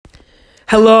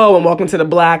Hello and welcome to the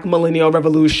Black Millennial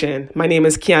Revolution. My name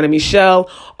is Kiana Michelle,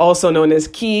 also known as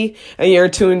Key, and you're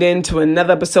tuned in to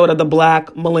another episode of the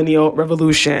Black Millennial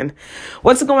Revolution.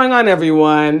 What's going on,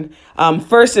 everyone?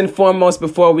 First and foremost,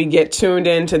 before we get tuned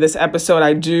into this episode,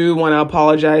 I do want to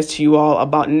apologize to you all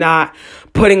about not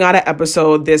putting out an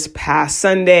episode this past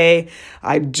Sunday.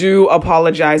 I do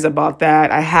apologize about that.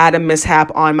 I had a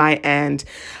mishap on my end,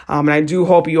 and I do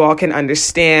hope you all can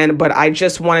understand, but I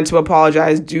just wanted to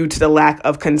apologize due to the lack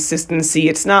of consistency.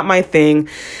 It's not my thing,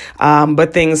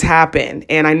 but things happen,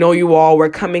 and I know you all were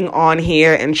coming on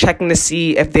here and checking to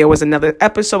see if there was another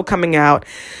episode coming out,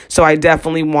 so I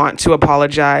definitely want to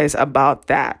apologize about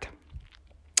that.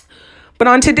 But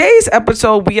on today's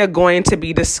episode, we are going to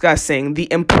be discussing the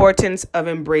importance of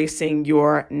embracing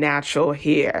your natural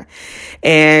hair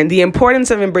and the importance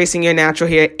of embracing your natural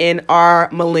hair in our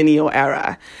millennial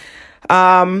era.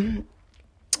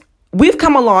 We've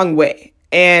come a long way,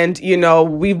 and,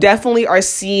 we definitely are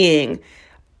seeing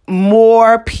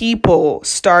more people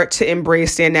start to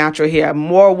embrace their natural hair.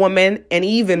 More women and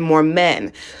even more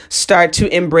men start to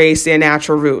embrace their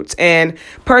natural roots. And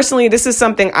personally, this is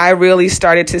something I really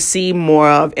started to see more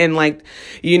of in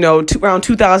around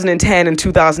 2010 and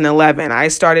 2011. I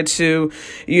started to,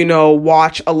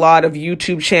 watch a lot of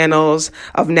YouTube channels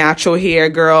of natural hair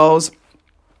girls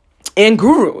and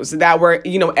gurus that were,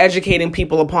 educating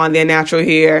people upon their natural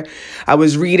hair. I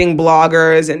was reading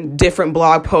bloggers and different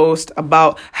blog posts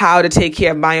about how to take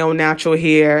care of my own natural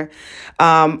hair.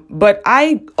 But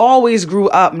I always grew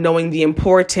up knowing the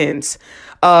importance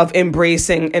of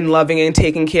embracing and loving and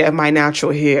taking care of my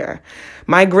natural hair.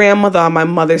 My grandmother on my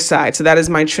mother's side, so that is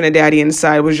my Trinidadian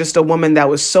side, was just a woman that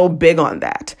was so big on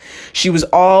that. She was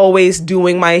always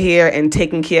doing my hair and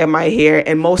taking care of my hair.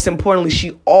 And most importantly,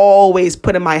 she always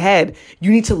put in my head,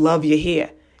 you need to love your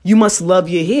hair. You must love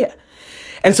your hair.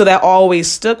 And so that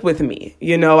always stuck with me.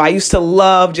 I used to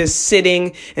love just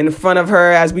sitting in front of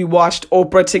her as we watched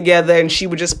Oprah together, and she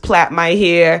would just plait my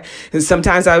hair. And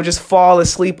sometimes I would just fall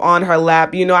asleep on her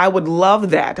lap. I would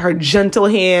love that. Her gentle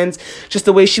hands, just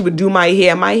the way she would do my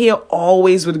hair. My hair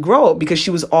always would grow because she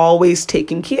was always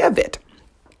taking care of it.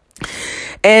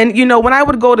 And, when I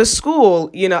would go to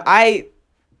school, I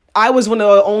was one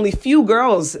of the only few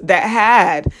girls that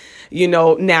had,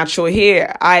 natural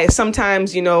hair. I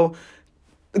sometimes,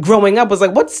 growing up was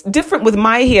like, what's different with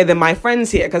my hair than my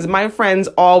friends' hair? Because my friends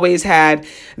always had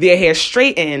their hair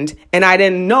straightened, and I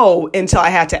didn't know until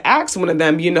I had to ask one of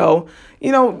them, your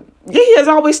hair's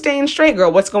always staying straight,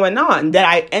 girl. What's going on? That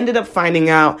I ended up finding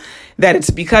out that it's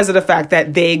because of the fact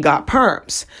that they got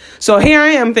perms. So here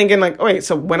I am thinking like, wait,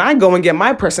 so when I go and get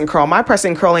my press and curl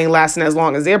ain't lasting as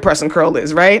long as their press and curl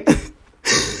is, right?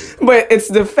 But it's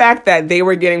the fact that they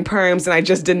were getting perms and I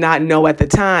just did not know at the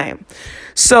time.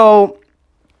 So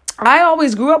I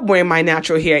always grew up wearing my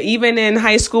natural hair. Even in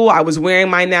high school, I was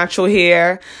wearing my natural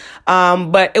hair.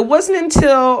 But it wasn't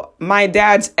until my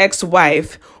dad's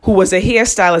ex-wife, who was a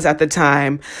hairstylist at the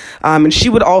time, and she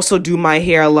would also do my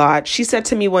hair a lot. She said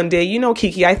to me one day,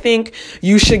 Kiki, I think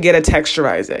you should get a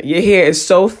texturizer. Your hair is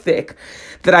so thick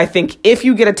that I think if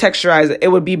you get a texturizer, it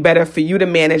would be better for you to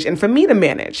manage and for me to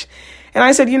manage. And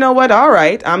I said, you know what? All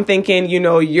right. I'm thinking, you're,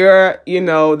 the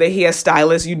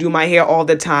hairstylist. You do my hair all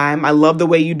the time. I love the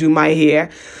way you do my hair.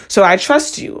 So I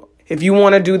trust you. If you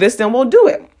want to do this, then we'll do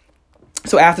it.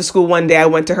 So after school one day, I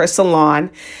went to her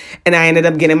salon and I ended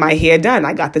up getting my hair done.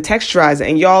 I got the texturizer,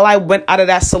 and y'all, I went out of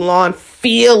that salon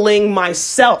feeling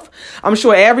myself. I'm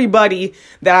sure everybody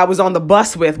that I was on the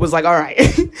bus with was like, all right,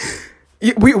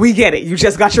 we get it. You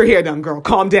just got your hair done, girl.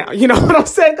 Calm down. You know what I'm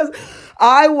saying? Because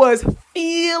I was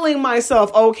feeling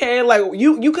myself, okay? Like,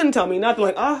 you couldn't tell me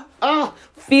nothing. Like,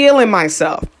 feeling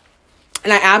myself.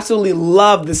 And I absolutely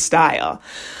love the style.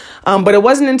 But it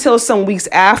wasn't until some weeks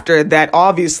after that,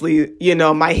 obviously,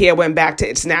 my hair went back to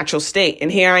its natural state.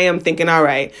 And here I am thinking, all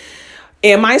right,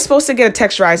 am I supposed to get a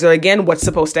texturizer again? What's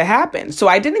supposed to happen? So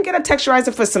I didn't get a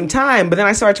texturizer for some time, but then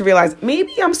I started to realize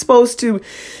maybe I'm supposed to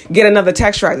get another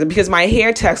texturizer because my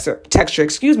hair texture,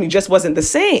 just wasn't the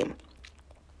same.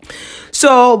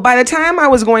 So by the time I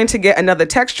was going to get another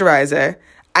texturizer,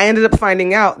 I ended up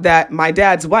finding out that my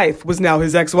dad's wife was now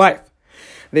his ex-wife.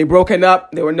 They broken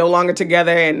up. They were no longer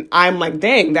together. And I'm like,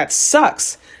 dang, that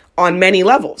sucks on many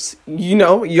levels.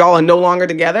 Y'all are no longer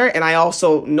together. And I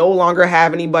also no longer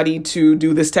have anybody to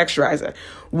do this texturizer.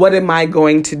 What am I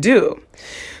going to do?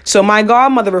 So my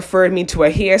godmother referred me to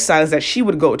a hairstylist that she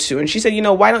would go to. And she said,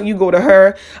 why don't you go to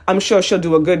her? I'm sure she'll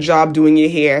do a good job doing your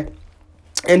hair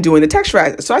and doing the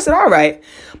texturizer. So I said, all right.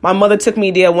 My mother took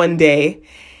me there one day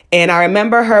And I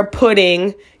remember her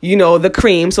putting, the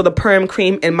cream, so the perm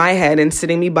cream in my head and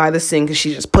sitting me by the sink. And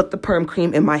she just put the perm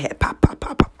cream in my head, pop, pop,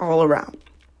 pop, pop, all around.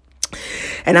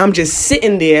 And I'm just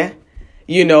sitting there,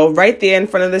 right there in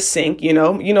front of the sink,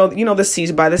 the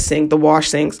seats by the sink, the wash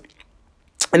sinks.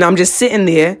 And I'm just sitting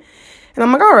there and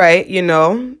I'm like, all right,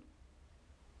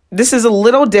 this is a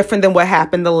little different than what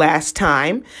happened the last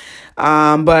time.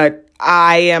 But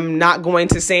I am not going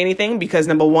to say anything because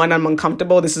number one, I'm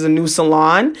uncomfortable. This is a new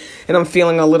salon and I'm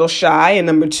feeling a little shy. And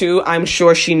number two, I'm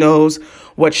sure she knows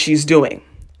what she's doing.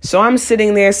 So I'm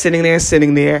sitting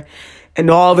there.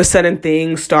 And all of a sudden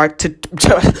things start to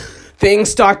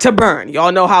burn.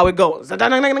 Y'all know how it goes.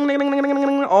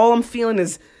 All I'm feeling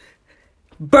is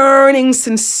burning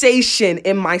sensation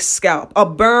in my scalp. A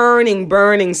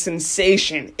burning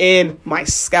sensation in my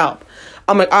scalp.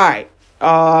 I'm like, all right.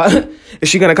 Is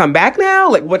she gonna come back now?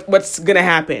 Like, what's gonna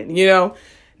happen?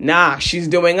 Nah, she's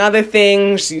doing other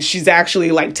things. She's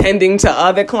actually like tending to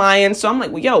other clients. So I'm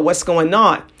like, well, yo, what's going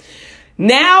on?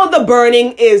 Now the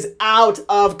burning is out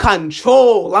of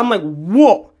control. I'm like,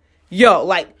 whoa, yo,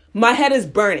 like my head is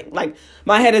burning.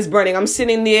 I'm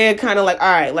sitting there kind of like,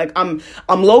 all right, like I'm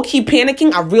low key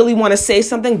panicking. I really want to say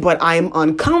something, but I'm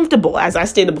uncomfortable. As I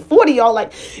stated before to y'all,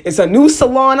 like it's a new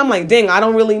salon. I'm like, dang, I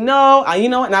don't really know.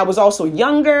 And I was also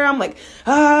younger. I'm like,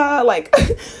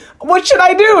 what should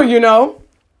I do?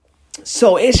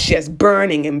 So it's just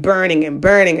burning and burning and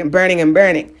burning and burning and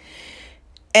burning.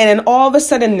 And then all of a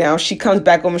sudden now she comes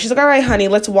back over. She's like, all right, honey,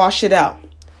 let's wash it out.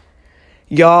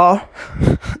 Y'all.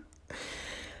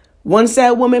 Once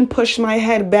that woman pushed my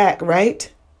head back,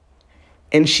 right?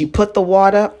 And she put the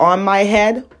water on my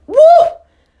head. Woo!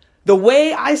 The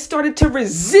way I started to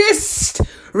resist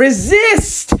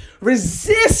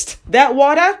that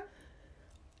water.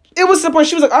 It was the point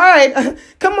she was like, all right,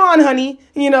 come on, honey.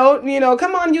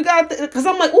 Come on, you got this. Because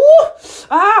I'm like,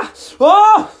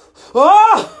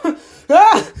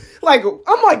 like,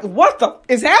 I'm like, what the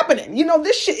is happening?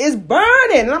 This shit is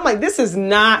burning. And I'm like, this is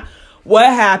not what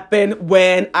happened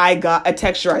when I got a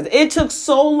texturizer. It took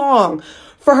so long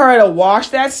for her to wash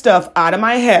that stuff out of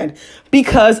my head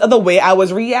because of the way I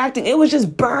was reacting. It was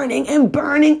just burning and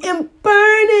burning and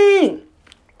burning.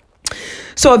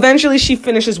 So eventually she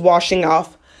finishes washing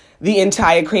off the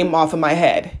entire cream off of my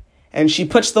head. And she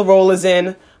puts the rollers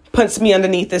in, puts me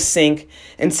underneath the sink,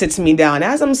 and sits me down.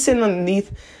 As I'm sitting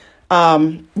underneath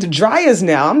the dryers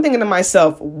now, I'm thinking to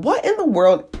myself, what in the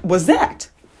world was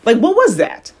that? Like, what was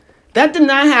that? That did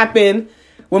not happen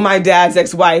when my dad's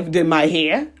ex-wife did my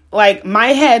hair. Like, my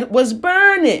head was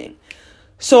burning.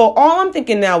 So all I'm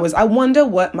thinking now is, I wonder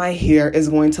what my hair is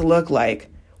going to look like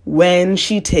when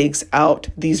she takes out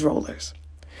these rollers.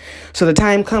 So the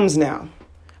time comes now.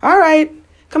 All right,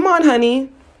 come on, honey.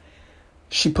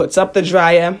 She puts up the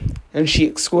dryer and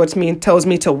she escorts me and tells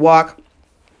me to walk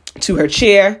to her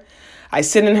chair. I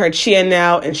sit in her chair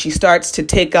now and she starts to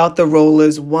take out the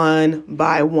rollers one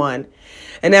by one.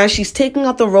 And as she's taking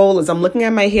out the rollers, I'm looking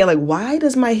at my hair like, why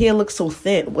does my hair look so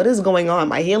thin? What is going on?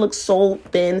 My hair looks so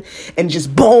thin and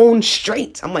just bone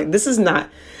straight. I'm like, this is not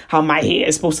how my hair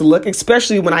is supposed to look,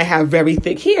 especially when I have very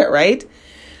thick hair, right?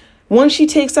 Once she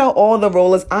takes out all the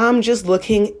rollers, I'm just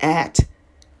looking at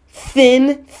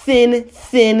thin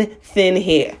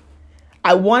hair.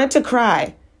 I wanted to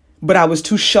cry, but I was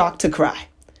too shocked to cry.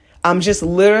 I'm just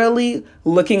literally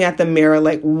looking at the mirror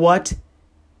like, what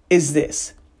is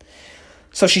this?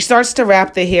 So she starts to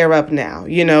wrap the hair up now,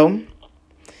 And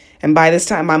by this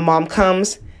time, my mom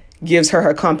comes, gives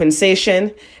her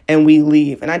compensation, and we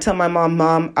leave. And I tell my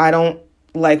mom, I don't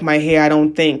like my hair. I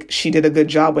don't think she did a good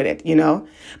job with it,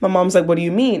 My mom's like, what do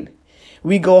you mean?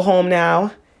 We go home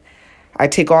now. I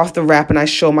take off the wrap and I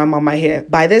show my mom my hair.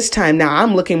 By this time now,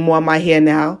 I'm looking more at my hair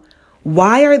now.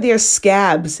 Why are there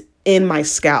scabs in my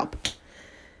scalp?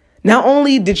 Not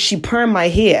only did she perm my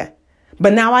hair,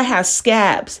 but now I have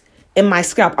scabs in my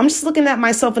scalp. I'm just looking at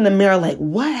myself in the mirror like,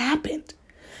 what happened?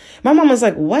 My mom was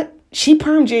like, what? She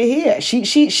permed your hair. She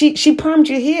permed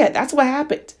your hair. That's what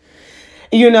happened.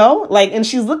 And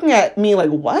she's looking at me like,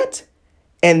 what?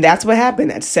 And that's what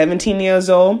happened. At 17 years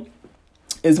old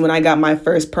is when I got my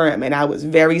first perm. And I was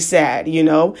very sad,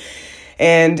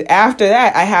 And after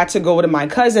that, I had to go to my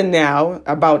cousin now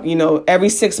about, every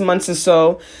 6 months or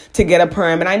so to get a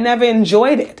perm. And I never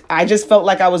enjoyed it. I just felt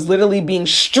like I was literally being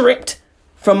stripped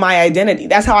from my identity.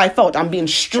 That's how I felt. I'm being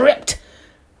stripped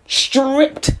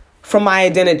from my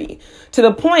identity to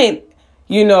the point,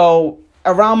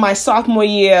 around my sophomore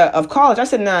year of college, I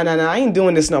said, nah, I ain't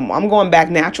doing this no more. I'm going back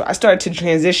natural. I started to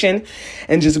transition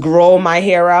and just grow my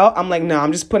hair out. I'm like, no,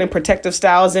 I'm just putting protective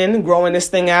styles in, growing this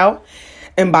thing out.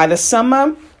 And by the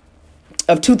summer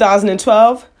of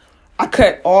 2012, I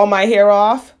cut all my hair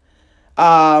off,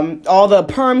 all the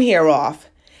perm hair off,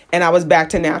 and I was back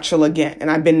to natural again.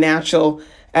 And I've been natural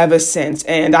ever since.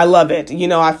 And I love it.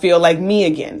 I feel like me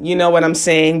again. You know what I'm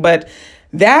saying? But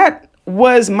that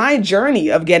was my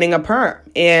journey of getting a perm.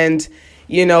 And,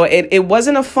 it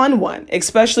wasn't a fun one,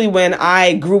 especially when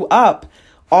I grew up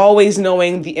always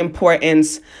knowing the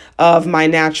importance of my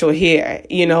natural hair,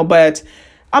 but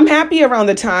I'm happy around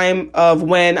the time of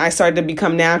when I started to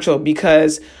become natural,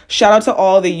 because shout out to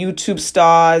all the YouTube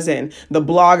stars and the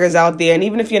bloggers out there. And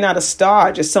even if you're not a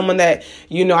star, just someone that,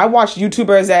 I watch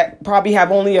YouTubers that probably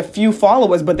have only a few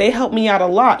followers, but they help me out a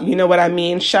lot. You know what I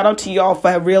mean? Shout out to y'all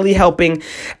for really helping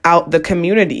out the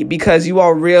community, because you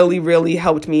all really, really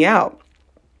helped me out.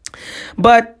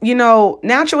 But,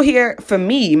 natural hair for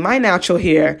me, my natural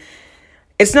hair,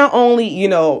 it's not only,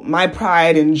 my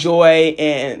pride and joy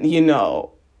and,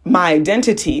 my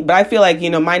identity, but I feel like,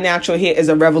 my natural hair is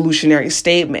a revolutionary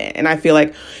statement. And I feel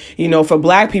like, for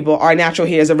Black people, our natural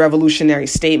hair is a revolutionary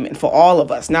statement for all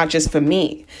of us, not just for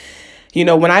me.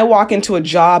 When I walk into a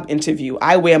job interview,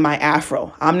 I wear my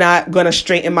afro. I'm not going to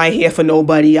straighten my hair for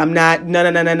nobody. I'm not,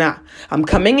 no. I'm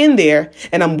coming in there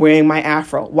and I'm wearing my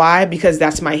afro. Why? Because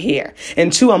that's my hair.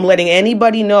 And two, I'm letting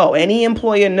anybody know, any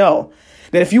employer know,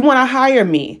 that if you want to hire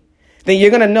me, then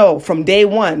you're going to know from day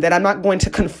one that I'm not going to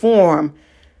conform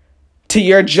to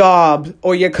your job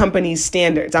or your company's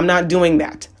standards. I'm not doing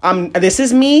that. This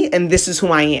is me and this is who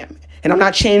I am. And I'm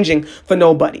not changing for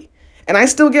nobody. And I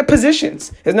still get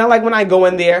positions. It's not like when I go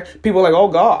in there, people are like, oh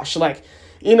gosh,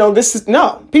 this is,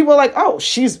 no. People are like, oh,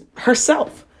 she's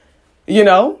herself,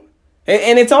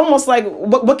 And it's almost like,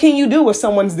 what can you do if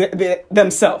someone's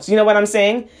themselves? You know what I'm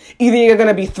saying? Either you're going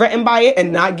to be threatened by it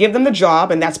and not give them the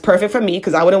job, and that's perfect for me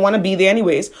because I wouldn't want to be there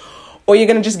anyways, or you're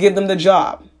going to just give them the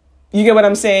job. You get what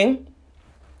I'm saying?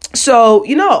 So,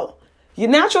 your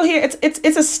natural hair,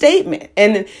 it's a statement.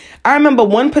 And I remember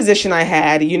one position I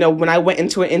had, when I went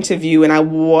into an interview and I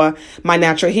wore my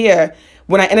natural hair,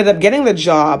 when I ended up getting the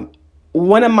job,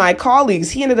 one of my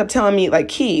colleagues, he ended up telling me,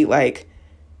 Key,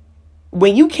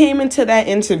 when you came into that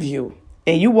interview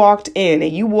and you walked in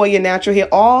and you wore your natural hair,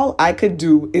 all I could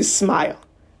do is smile.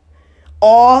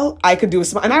 All I could do is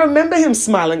smile. And I remember him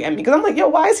smiling at me because I'm like, yo,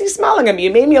 why is he smiling at me?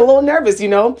 It made me a little nervous,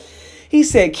 He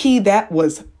said, Key, that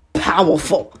was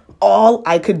powerful. All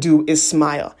I could do is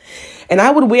smile. And I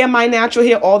would wear my natural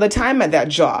hair all the time at that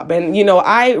job. And,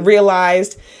 I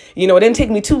realized, it didn't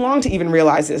take me too long to even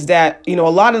realize this, that, a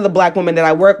lot of the Black women that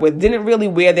I work with didn't really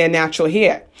wear their natural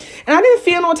hair. And I didn't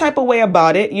feel no type of way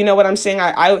about it. You know what I'm saying?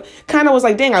 I kind of was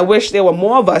like, dang, I wish there were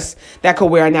more of us that could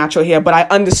wear natural hair, but I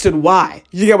understood why.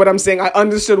 You get what I'm saying? I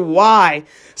understood why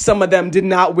some of them did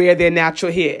not wear their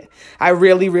natural hair. I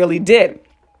really, really did.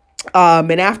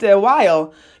 And after a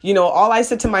while, all I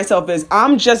said to myself is,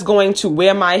 I'm just going to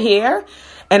wear my hair.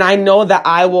 And I know that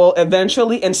I will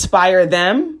eventually inspire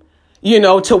them,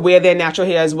 to wear their natural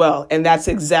hair as well. And that's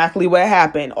exactly what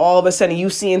happened. All of a sudden,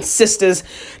 you seeing sisters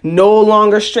no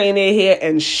longer straightening their hair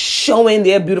and showing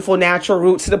their beautiful natural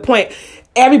roots to the point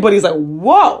everybody's like,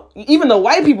 whoa. Even the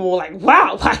white people were like,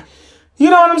 wow.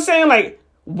 You know what I'm saying?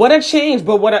 What a change,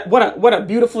 but what a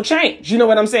beautiful change. You know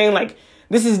what I'm saying?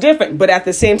 This is different. But at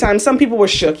the same time, some people were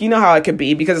shook. You know how it could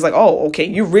be, because it's like, oh, okay,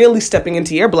 you're really stepping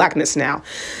into your Blackness now.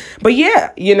 But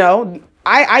yeah,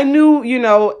 I knew,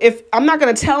 if I'm not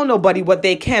going to tell nobody what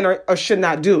they can or should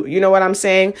not do. You know what I'm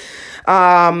saying?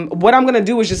 What I'm going to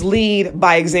do is just lead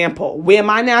by example. Wear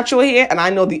my natural hair, and I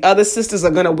know the other sisters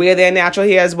are going to wear their natural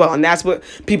hair as well. And that's what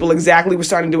people exactly were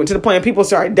starting to do. And to the point where people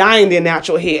started dyeing their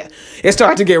natural hair. It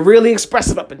started to get really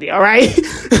expressive up in there, all right?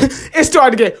 It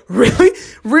started to get really,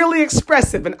 really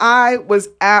expressive. And I was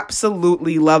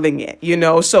absolutely loving it,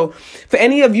 So for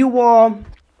any of you all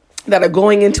that are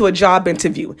going into a job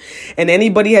interview and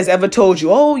anybody has ever told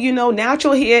you, oh,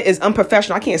 natural hair is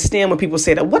unprofessional. I can't stand when people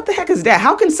say that. What the heck is that?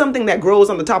 How can something that grows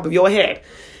on the top of your head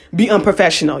be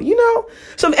unprofessional?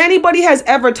 So if anybody has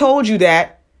ever told you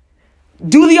that,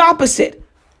 do the opposite.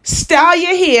 Style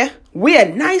your hair, wear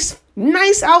a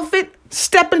nice outfit,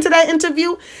 step into that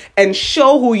interview and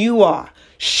show who you are.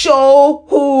 Show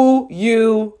who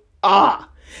you are.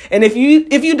 And if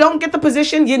you don't get the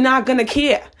position, you're not going to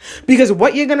care, because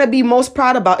what you're going to be most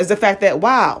proud about is the fact that,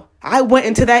 wow, I went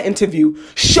into that interview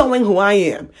showing who I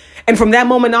am. And from that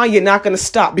moment on, you're not going to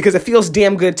stop, because it feels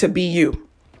damn good to be you.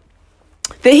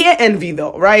 The hair envy,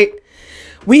 though, right?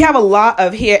 We have a lot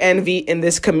of hair envy in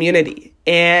this community.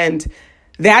 And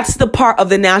that's the part of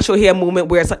the natural hair movement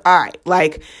where it's like, all right,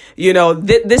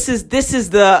 this is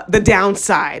the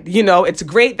downside. It's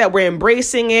great that we're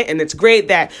embracing it, and it's great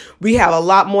that we have a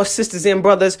lot more sisters and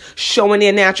brothers showing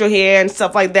their natural hair and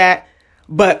stuff like that.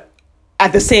 But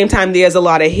at the same time, there's a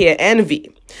lot of hair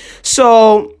envy.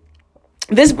 So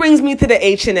this brings me to the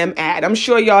H&M ad. I'm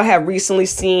sure y'all have recently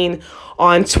seen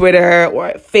on Twitter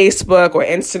or Facebook or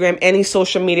Instagram, any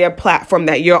social media platform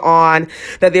that you're on,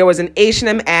 that there was an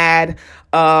H&M ad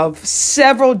of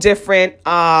several different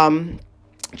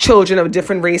children of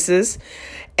different races.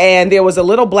 And there was a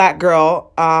little black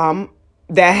girl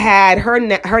that had her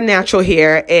natural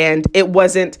hair, and it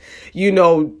wasn't,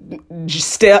 styled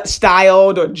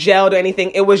or gelled or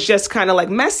anything. It was just kind of like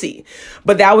messy.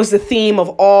 But that was the theme of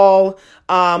all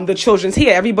the children's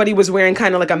hair. Everybody was wearing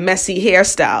kind of like a messy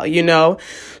hairstyle,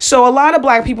 So a lot of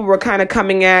black people were kind of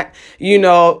coming at,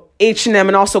 H&M,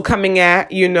 and also coming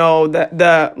at,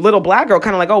 the little black girl,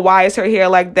 kind of like, oh, why is her hair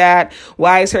like that?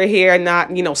 Why is her hair not,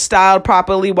 styled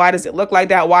properly? Why does it look like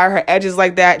that? Why are her edges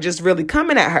like that? Just really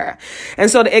coming at her.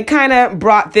 And so it kind of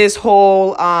brought this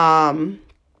whole,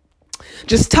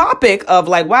 just topic of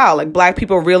like, wow, like black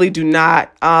people really do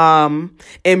not,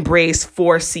 embrace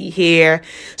 4C hair.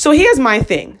 So here's my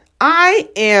thing. I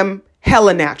am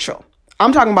hella natural.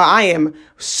 I'm talking about I am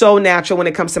so natural when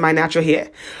it comes to my natural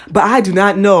hair. But I do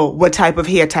not know what type of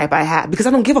hair type I have because I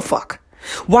don't give a fuck.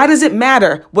 Why does it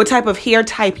matter what type of hair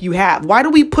type you have? Why do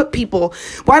we put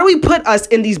us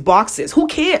in these boxes? Who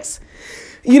cares?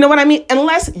 You know what I mean?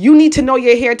 Unless you need to know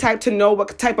your hair type to know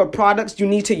what type of products you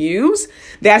need to use,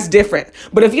 that's different.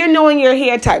 But if you're knowing your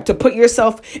hair type to put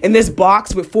yourself in this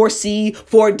box with 4C,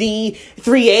 4D,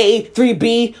 3A,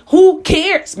 3B, who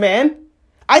cares, man?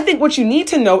 I think what you need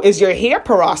to know is your hair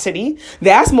porosity.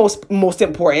 That's most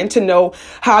important, to know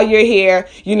how your hair,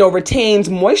 retains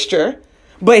moisture.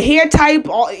 But hair type,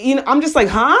 I'm just like,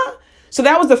 huh? So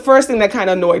that was the first thing that kind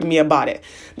of annoyed me about it.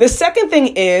 The second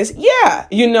thing is,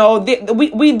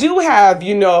 we do have,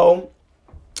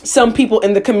 some people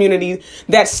in the community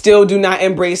that still do not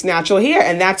embrace natural hair.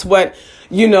 And that's what,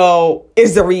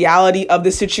 is the reality of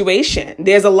the situation.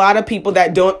 There's a lot of people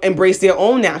that don't embrace their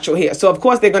own natural hair. So of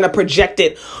course they're going to project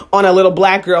it on a little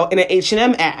black girl in an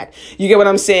H&M ad. You get what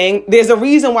I'm saying? There's a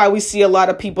reason why we see a lot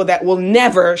of people that will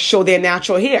never show their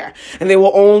natural hair, and they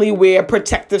will only wear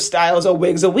protective styles or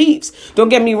wigs or weaves. Don't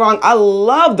get me wrong. I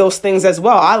love those things as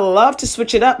well. I love to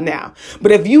switch it up now.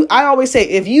 But I always say,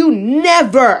 if you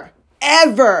never,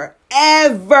 ever,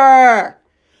 ever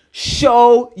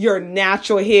show your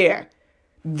natural hair,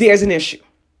 there's an issue.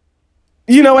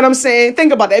 You know what I'm saying?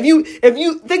 Think about that. If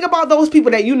you think about those people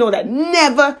that that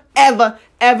never, ever,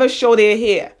 ever show their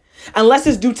hair, unless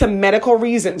it's due to medical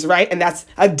reasons, right? And that's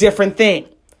a different thing.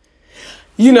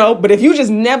 But if you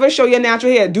just never show your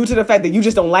natural hair due to the fact that you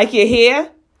just don't like your hair,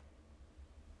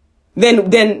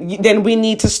 then we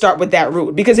need to start with that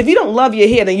root. Because if you don't love your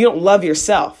hair, then you don't love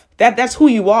yourself. That's who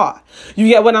you are. You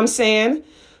get what I'm saying?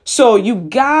 So you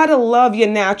gotta love your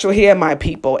natural hair, my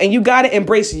people, and you gotta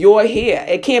embrace your hair.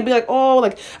 It can't be like, oh,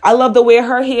 like I love the way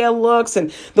her hair looks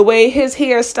and the way his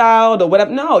hair is styled or whatever.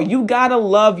 No, you gotta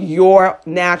love your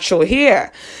natural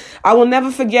hair. I will never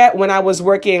forget when I was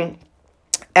working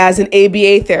as an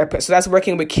ABA therapist. So that's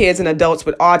working with kids and adults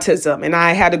with autism. And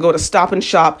I had to go to Stop and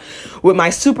Shop with my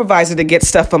supervisor to get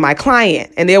stuff for my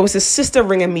client. And there was this sister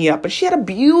ringing me up, and she had a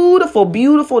beautiful,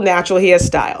 beautiful natural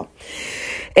hairstyle.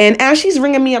 And as she's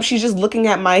ringing me up, she's just looking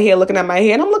at my hair,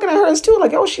 and I'm looking at hers too,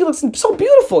 like, oh, she looks so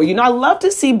beautiful. I love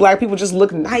to see black people just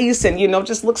look nice and,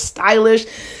 just look stylish.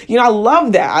 I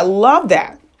love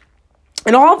that.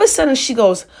 And all of a sudden she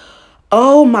goes,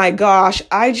 oh my gosh,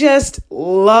 I just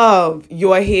love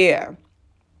your hair.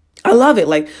 I love it.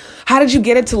 Like, how did you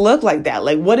get it to look like that?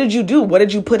 Like, what did you do? What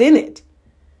did you put in it?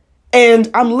 And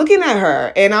I'm looking at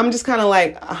her and I'm just kind of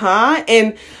like, huh?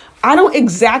 And I don't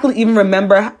exactly even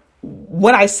remember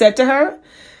what I said to her,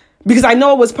 because I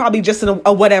know it was probably just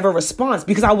a whatever response,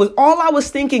 because all I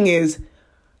was thinking is,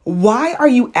 why are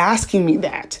you asking me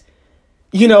that?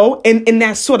 In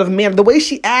that sort of manner, the way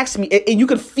she asked me, and you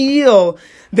could feel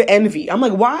the envy. I'm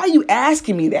like, why are you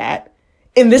asking me that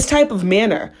in this type of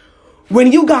manner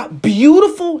when you got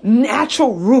beautiful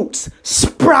natural roots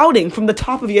sprouting from the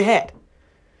top of your head?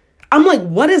 I'm like,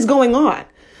 what is going on?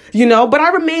 But I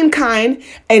remained kind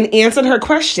and answered her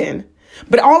question.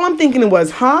 But all I'm thinking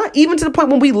was, huh? Even to the point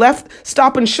when we left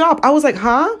Stop and Shop, I was like,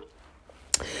 huh?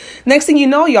 Next thing you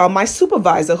know, y'all, my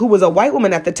supervisor, who was a white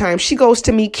woman at the time, she goes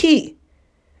to me, Key,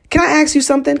 can I ask you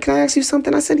something? I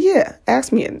said, yeah,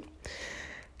 ask me. And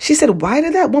she said, why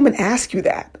did that woman ask you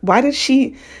that? Why did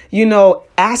she,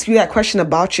 ask you that question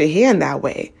about your hair in that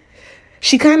way?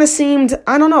 She kind of seemed,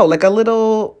 I don't know, like a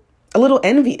little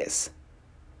envious.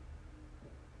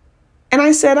 And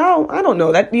I said, oh, I don't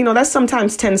know, that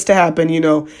sometimes tends to happen,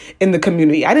 in the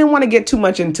community. I didn't want to get too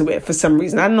much into it for some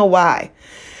reason. I don't know why.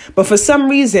 But for some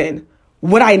reason,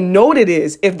 What I noted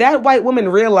is if that white woman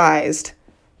realized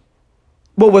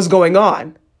what was going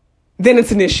on, then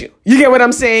it's an issue. You get what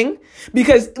I'm saying?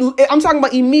 Because I'm talking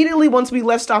about immediately once we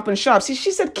left Stop and Shop. See,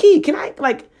 she said, Key, can I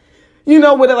can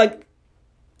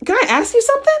I ask you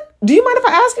something? Do you mind if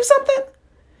I ask you something?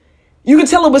 You could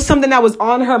tell it was something that was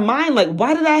on her mind. Like,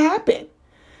 why did that happen?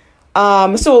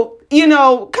 So,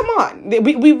 come on.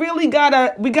 We really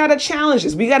gotta challenge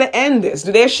this. We gotta end this.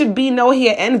 There should be no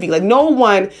hair envy. Like, no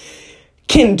one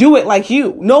can do it like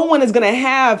you. No one is going to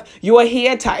have your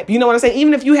hair type. You know what I'm saying?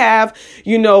 Even if you have,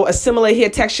 a similar hair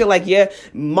texture like your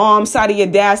mom's side or your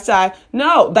dad's side.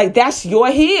 No, like that's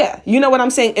your hair. You know what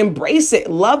I'm saying? Embrace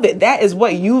it. Love it. That is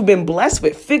what you've been blessed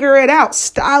with. Figure it out.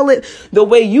 Style it the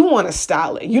way you want to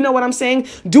style it. You know what I'm saying?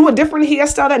 Do a different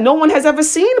hairstyle that no one has ever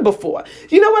seen before.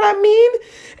 You know what I mean?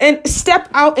 And step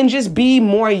out and just be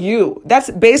more you.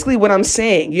 That's basically what I'm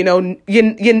saying. Even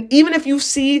if you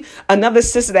see another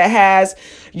sister that has,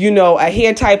 a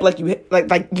hair type like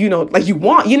you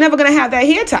want, you're never going to have that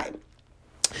hair type.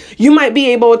 You might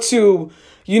be able to,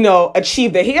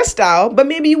 achieve the hairstyle, but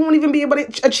maybe you won't even be able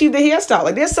to achieve the hairstyle.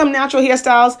 Like there's some natural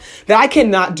hairstyles that I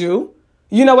cannot do.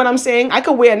 You know what I'm saying? I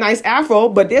could wear a nice afro,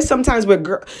 but there's sometimes where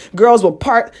girls will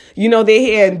part, their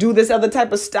hair and do this other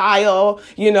type of style.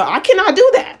 I cannot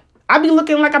do that. I be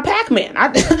looking like a Pac-Man.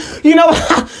 You know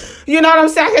what I'm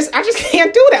saying? I just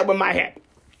can't do that with my hair.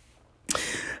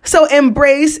 So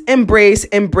embrace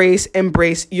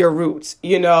your roots,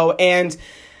 and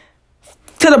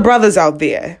to the brothers out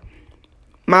there,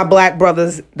 my black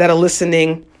brothers that are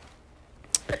listening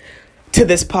to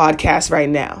this podcast right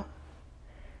now.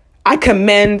 I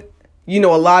commend, a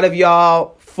lot of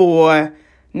y'all for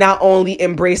not only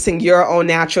embracing your own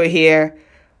natural hair,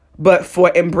 but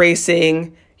for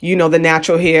embracing, the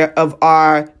natural hair of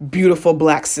our beautiful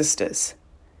black sisters.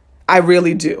 I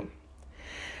really do.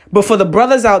 But for the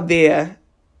brothers out there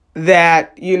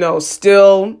that,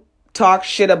 still talk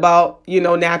shit about,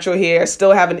 natural hair,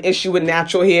 still have an issue with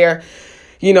natural hair,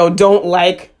 don't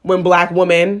like when black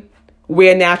women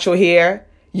wear natural hair,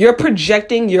 you're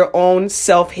projecting your own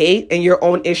self-hate and your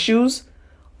own issues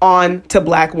onto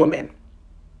black women.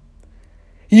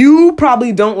 You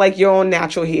probably don't like your own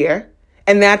natural hair,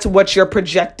 and that's what you're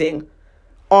projecting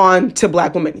onto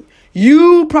black women.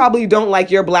 You probably don't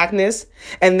like your blackness,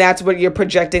 and that's what you're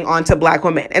projecting onto black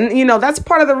women. And, that's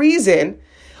part of the reason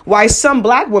why some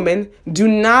black women do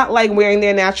not like wearing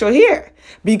their natural hair,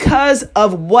 because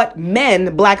of what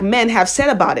black men have said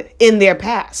about it in their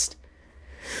past.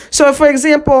 So, for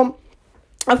example,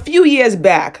 a few years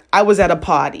back, I was at a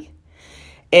party.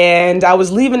 And I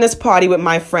was leaving this party with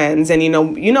my friends. And, you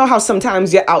know how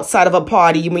sometimes you're outside of a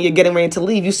party when you're getting ready to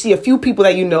leave, you see a few people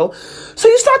that you know. So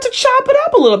you start to chop it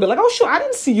up a little bit. Like, oh, sure, I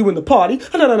didn't see you in the party.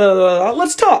 No,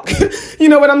 let's talk. You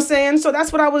know what I'm saying? So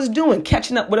that's what I was doing,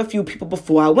 catching up with a few people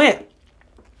before I went.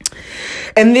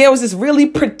 And there was this really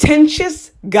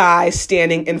pretentious guy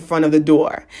standing in front of the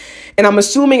door. And I'm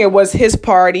assuming it was his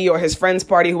party or his friend's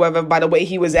party, whoever, by the way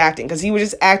he was acting, because he was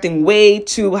just acting way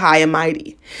too high and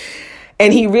mighty.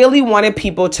 And he really wanted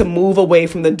people to move away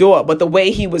from the door. But the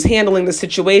way he was handling the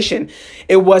situation,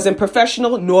 it wasn't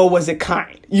professional, nor was it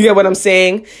kind. You get what I'm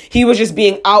saying? He was just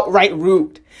being outright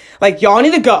rude. Like, y'all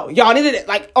need to go. Y'all need to,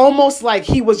 like, almost like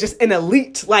he was just an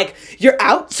elite. Like, you're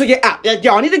out, so you're out. Like,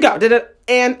 y'all need to go.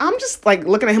 And I'm just, like,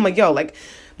 looking at him like, yo, like,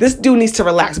 this dude needs to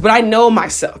relax. But I know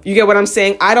myself. You get what I'm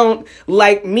saying? I don't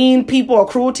like mean people or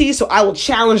cruelty, so I will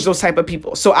challenge those type of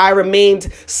people. So I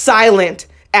remained silent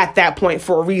at that point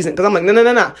for a reason. Because I'm like,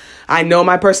 no. I know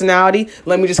my personality.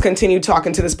 Let me just continue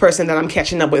talking to this person that I'm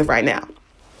catching up with right now.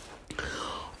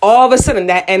 All of a sudden,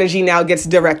 that energy now gets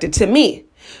directed to me.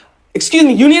 Excuse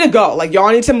me, you need to go. Like,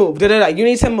 y'all need to move. You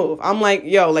need to move. I'm like,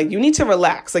 yo, like, you need to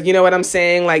relax. Like, you know what I'm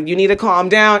saying? Like, you need to calm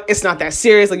down. It's not that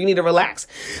serious. Like, you need to relax.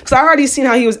 Because I already seen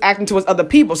how he was acting towards other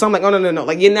people. So I'm like, oh, no.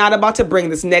 Like, you're not about to bring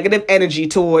this negative energy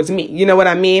towards me. You know what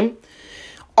I mean?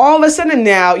 All of a sudden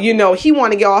now, he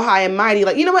want to get all high and mighty.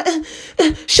 Like, you know what?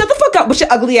 Shut the fuck up with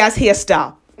your ugly ass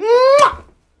hairstyle. Mwah!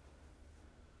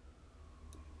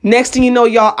 Next thing you know,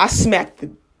 y'all, I smacked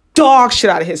the dog shit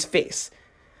out of his face.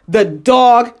 The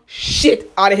dog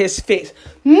shit out of his face.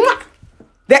 Mwah!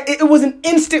 That it was an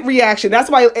instant reaction. That's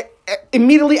why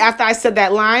immediately after I said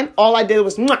that line, all I did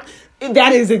was, mwah!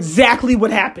 That is exactly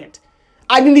what happened.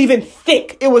 I didn't even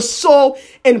think. It was so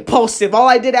impulsive. All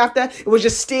I did after it was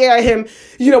just stare at him,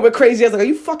 with crazy eyes. Like, are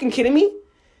you fucking kidding me?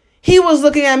 He was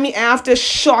looking at me after,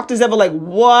 shocked as ever, like,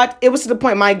 what? It was to the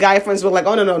point my guy friends were like,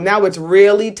 oh, no, now it's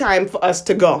really time for us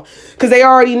to go. Because they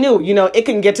already knew, it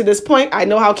can get to this point. I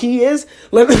know how Key is.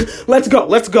 Let's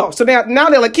go. So now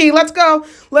they're like, Key, let's go.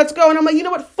 And I'm like, you know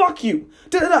what? Fuck you.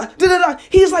 Da-da-da.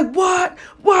 He's like, what?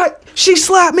 She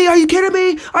slapped me. Are you kidding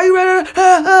me? Are you ready?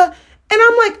 And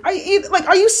I'm like,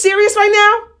 are you serious right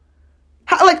now?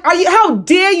 How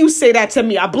dare you say that to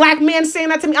me? A black man saying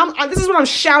that to me? This is what I'm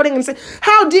shouting and saying.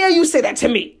 How dare you say that to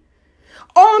me?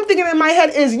 All I'm thinking in my head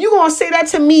is, you gonna say that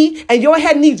to me and your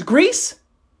head needs grease?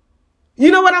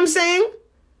 You know what I'm saying?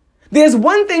 There's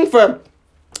one thing for,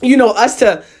 us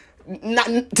to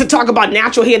talk about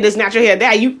natural hair, this natural hair,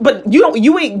 that. But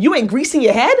you ain't greasing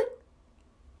your head?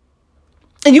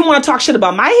 And you want to talk shit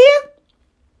about my hair?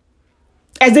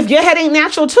 As if your head ain't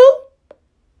natural too?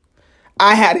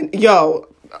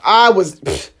 I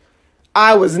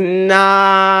was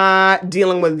not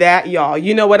dealing with that, y'all.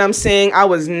 You know what I'm saying? I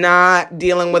was not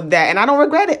dealing with that. And I don't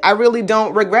regret it. I really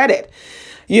don't regret it.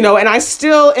 And I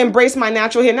still embrace my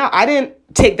natural hair now. I didn't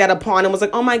take that upon and was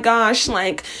like, oh my gosh,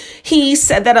 like he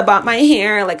said that about my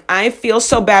hair. Like I feel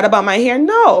so bad about my hair.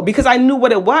 No, because I knew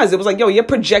what it was. It was like, you're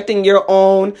projecting your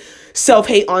own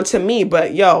self-hate onto me.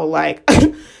 But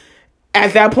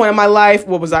at that point in my life,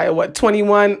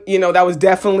 21? That was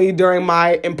definitely during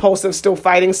my impulsive still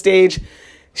fighting stage.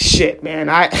 Shit, man.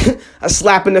 A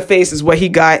slap in the face is what he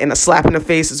got, and a slap in the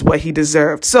face is what he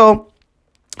deserved. So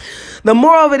the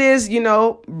moral of it is,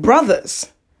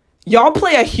 brothers, y'all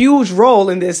play a huge role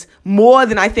in this more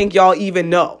than I think y'all even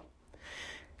know.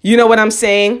 You know what I'm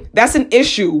saying? That's an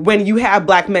issue when you have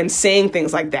black men saying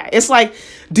things like that. It's like,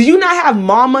 do you not have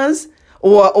mamas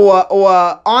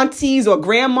or aunties or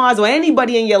grandmas or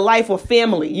anybody in your life or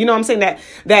family, you know what I'm saying,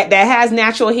 that has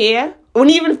natural hair?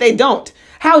 And even if they don't,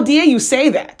 how dare you say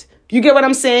that? You get what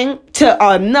I'm saying? To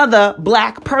another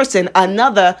black person,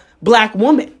 another black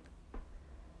woman.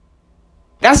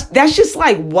 That's just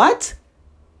like, what?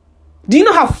 Do you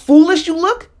know how foolish you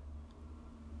look?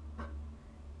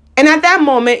 And at that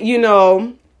moment,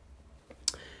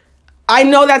 I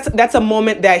know that's a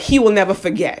moment that he will never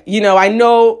forget. I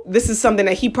know this is something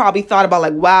that he probably thought about,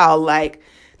 like, wow, like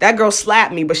that girl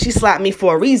slapped me, but she slapped me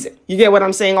for a reason. You get what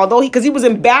I'm saying? Although because he was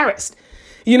embarrassed,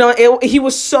 he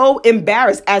was so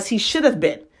embarrassed, as he should have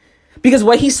been, because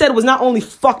what he said was not only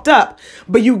fucked up,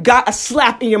 but you got a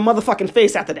slap in your motherfucking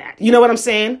face after that. You know what I'm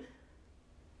saying?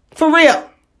 For real.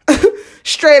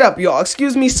 Straight up, y'all.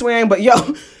 Excuse me swearing, but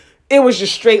it was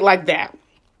just straight like that.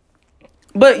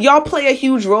 But y'all play a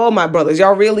huge role, my brothers.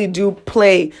 Y'all really do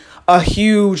play a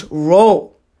huge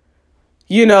role.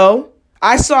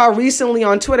 I saw recently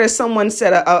on Twitter, someone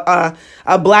said,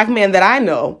 a black man that I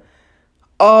know,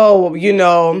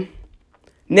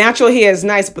 natural hair is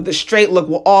nice, but the straight look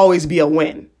will always be a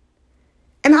win.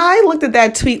 And I looked at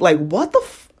that tweet like, what the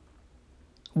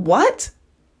what?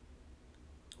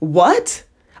 What?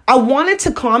 I wanted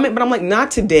to comment, but I'm like,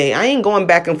 not today. I ain't going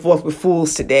back and forth with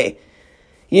fools today.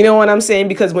 You know what I'm saying?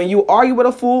 Because when you argue with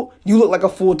a fool, you look like a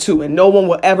fool too, and no one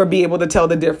will ever be able to tell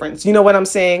the difference. You know what I'm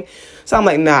saying? So I'm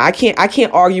like, nah, I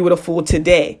can't argue with a fool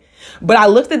today. But I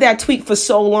looked at that tweet for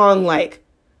so long, like,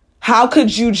 how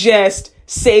could you just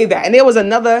say that? And there was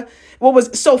what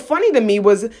was so funny to me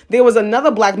was there was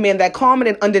another black man that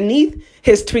commented underneath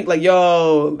his tweet, like,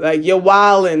 yo, like, you're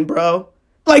wildin', bro.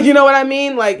 Like, you know what I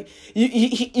mean? Like,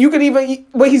 you could even,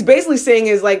 what he's basically saying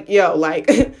is like, yo, like,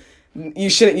 you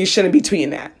shouldn't be tweeting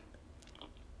that.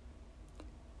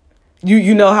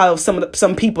 You know how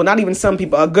some people, not even some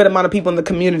people, a good amount of people in the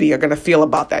community are going to feel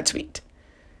about that tweet.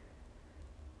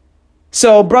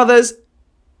 So, brothers,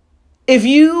 if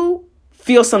you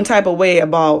feel some type of way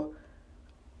about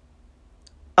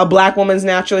a black woman's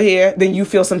natural hair, then you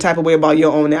feel some type of way about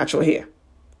your own natural hair.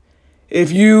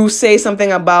 If you say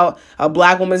something about a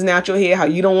black woman's natural hair, how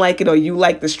you don't like it, or you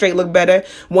like the straight look better,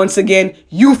 once again,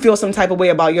 you feel some type of way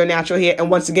about your natural hair. And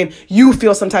once again, you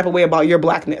feel some type of way about your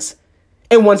blackness.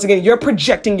 And once again, you're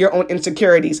projecting your own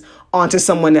insecurities onto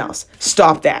someone else.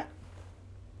 Stop that.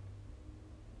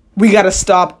 We got to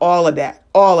stop all of that.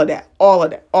 All of that. All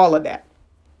of that. All of that.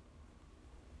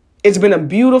 It's been a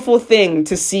beautiful thing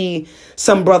to see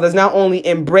some brothers not only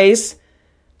embrace,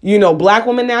 black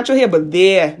women natural hair, but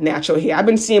their natural hair. I've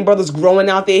been seeing brothers growing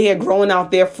out their hair, growing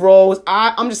out their fros.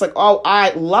 I'm just like, oh,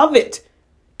 I love it.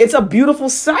 It's a beautiful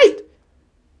sight.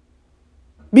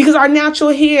 Because our natural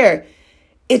hair,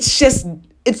 it's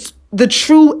the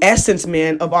true essence,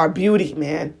 man, of our beauty,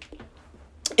 man.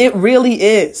 It really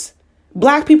is.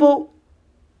 Black people,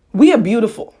 we are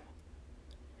beautiful.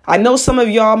 I know some of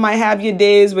y'all might have your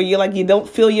days where you're like, you don't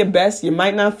feel your best. You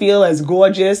might not feel as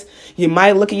gorgeous. You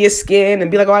might look at your skin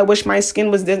and be like, oh, I wish my skin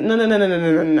was this. No, no, no, no, no,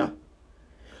 no, no, no.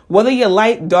 Whether you're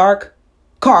light, dark,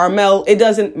 caramel, it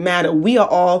doesn't matter. We are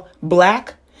all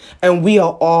black and we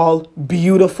are all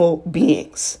beautiful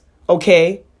beings.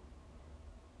 Okay?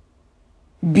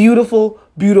 Beautiful,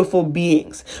 beautiful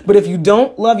beings. But if you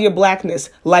don't love your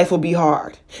blackness, life will be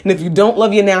hard. And if you don't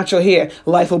love your natural hair,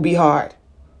 life will be hard.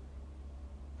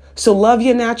 So love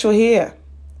your natural hair.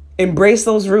 Embrace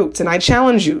those roots. And I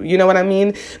challenge you, you know what I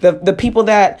mean? The people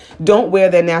that don't wear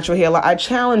their natural hair, I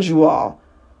challenge you all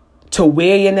to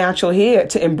wear your natural hair,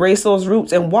 to embrace those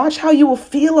roots, and watch how you will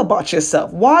feel about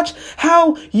yourself. Watch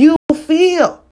how you will feel.